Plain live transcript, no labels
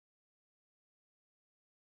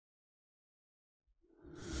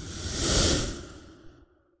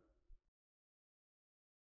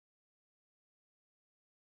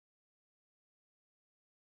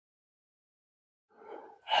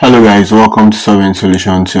Hello guys, welcome to Solving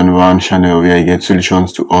Solutions, your number one channel where you get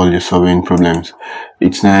solutions to all your solving problems.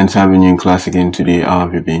 It's nice having you in class again today. How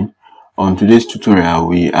have you been? On today's tutorial,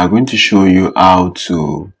 we are going to show you how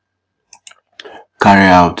to carry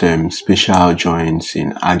out special joins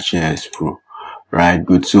in ArcGIS Pro. Right,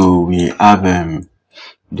 good. So we have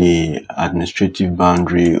the administrative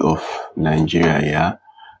boundary of Nigeria here,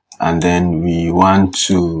 and then we want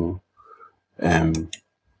to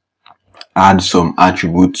add some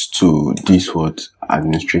attributes to this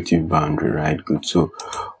administrative boundary, right? Good. So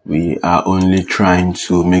we are only trying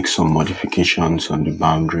to make some modifications on the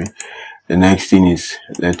boundary. The next thing is,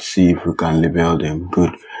 let's see if we can label them.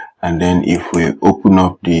 Good. And then if we open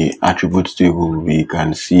up the attributes table, we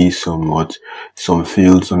can see some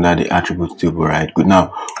fields under the attributes table, right? Good.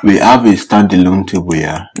 Now we have a standalone table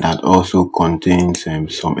here that also contains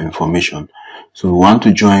some information. So we want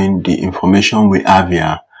to join the information we have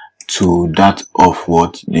here to that of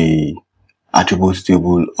the attributes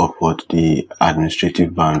table of the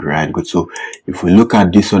administrative boundary, right? Good. So if we look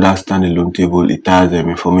at this other standalone table, it has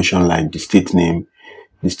information like the state name,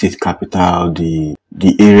 the state capital, the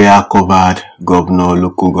area covered, governor,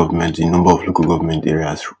 local government, the number of local government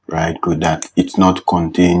areas, right? Good. That it's not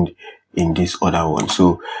contained in this other one.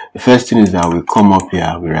 So the first thing is that we come up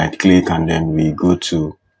here, we right click, and then we go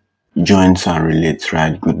to joins and relates,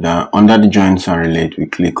 right? Good. Now under the joins and relate, we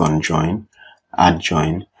click on join, add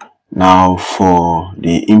join. Now for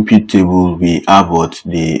the input table, we have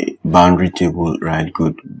the boundary table, right?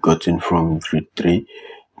 Good, gotten from grid 3.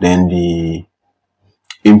 Then the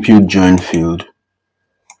input join field,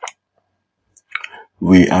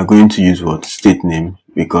 we are going to use state name,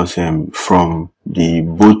 because from the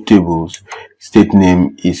both tables, state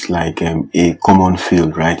name is like a common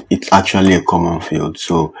field, right? It's actually a common field,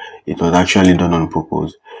 so it was actually done on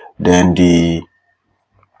purpose. Then the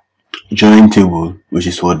join table, which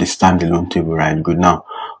is the standalone table, right? Good. Now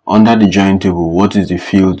under the join table, what is the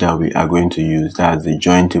field that we are going to use? That's the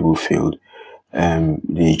join table field.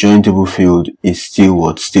 The join table field is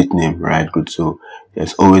still state name, right? Good. So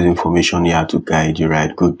there's always information here to guide you,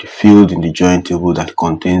 right? Good. The field in the join table that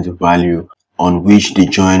contains the value on which the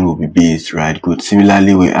join will be based, right? Good.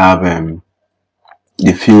 Similarly, we have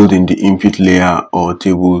the field in the input layer or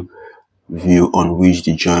table view on which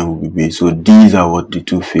the join will be based. So these are the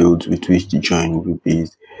two fields with which the join will be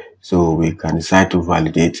based. So we can decide to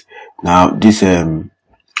validate. Now this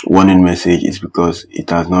warning message is because it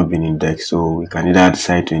has not been indexed, so we can either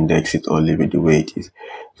decide to index it or leave it the way it is.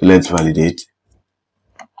 So let's validate.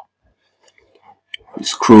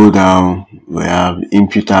 Scroll down, we have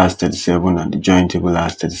input has 37 and the join table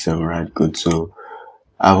has 37, right? Good. So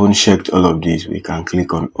I haven't checked all of these. We can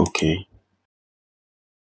click on OK.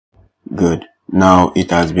 Good. Now it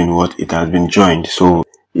has been it has been joined. So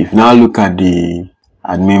if now look at the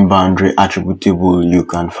admin boundary attribute table, you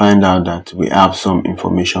can find out that we have some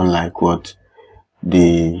information like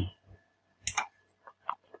the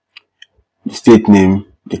state name,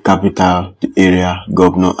 the capital, the area,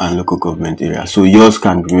 governor, and local government area. So yours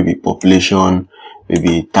can be maybe population,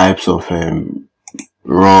 maybe types of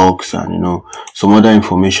rocks, and some other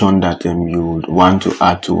information that you would want to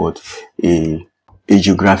add to a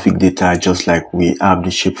geographic data, just like we have the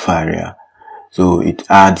shapefile area. So it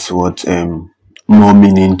adds more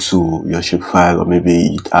meaning to your shapefile, or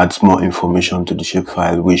maybe it adds more information to the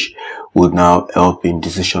shapefile, which would now help in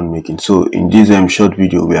decision making. So in this short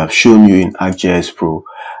video, we have shown you in ArcGIS Pro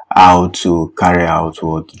how to carry out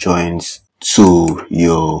joins to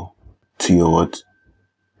your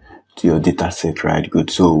data set, right? Good.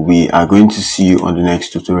 So we are going to see you on the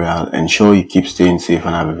next tutorial. Ensure you keep staying safe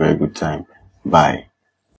and have a very good time. Bye.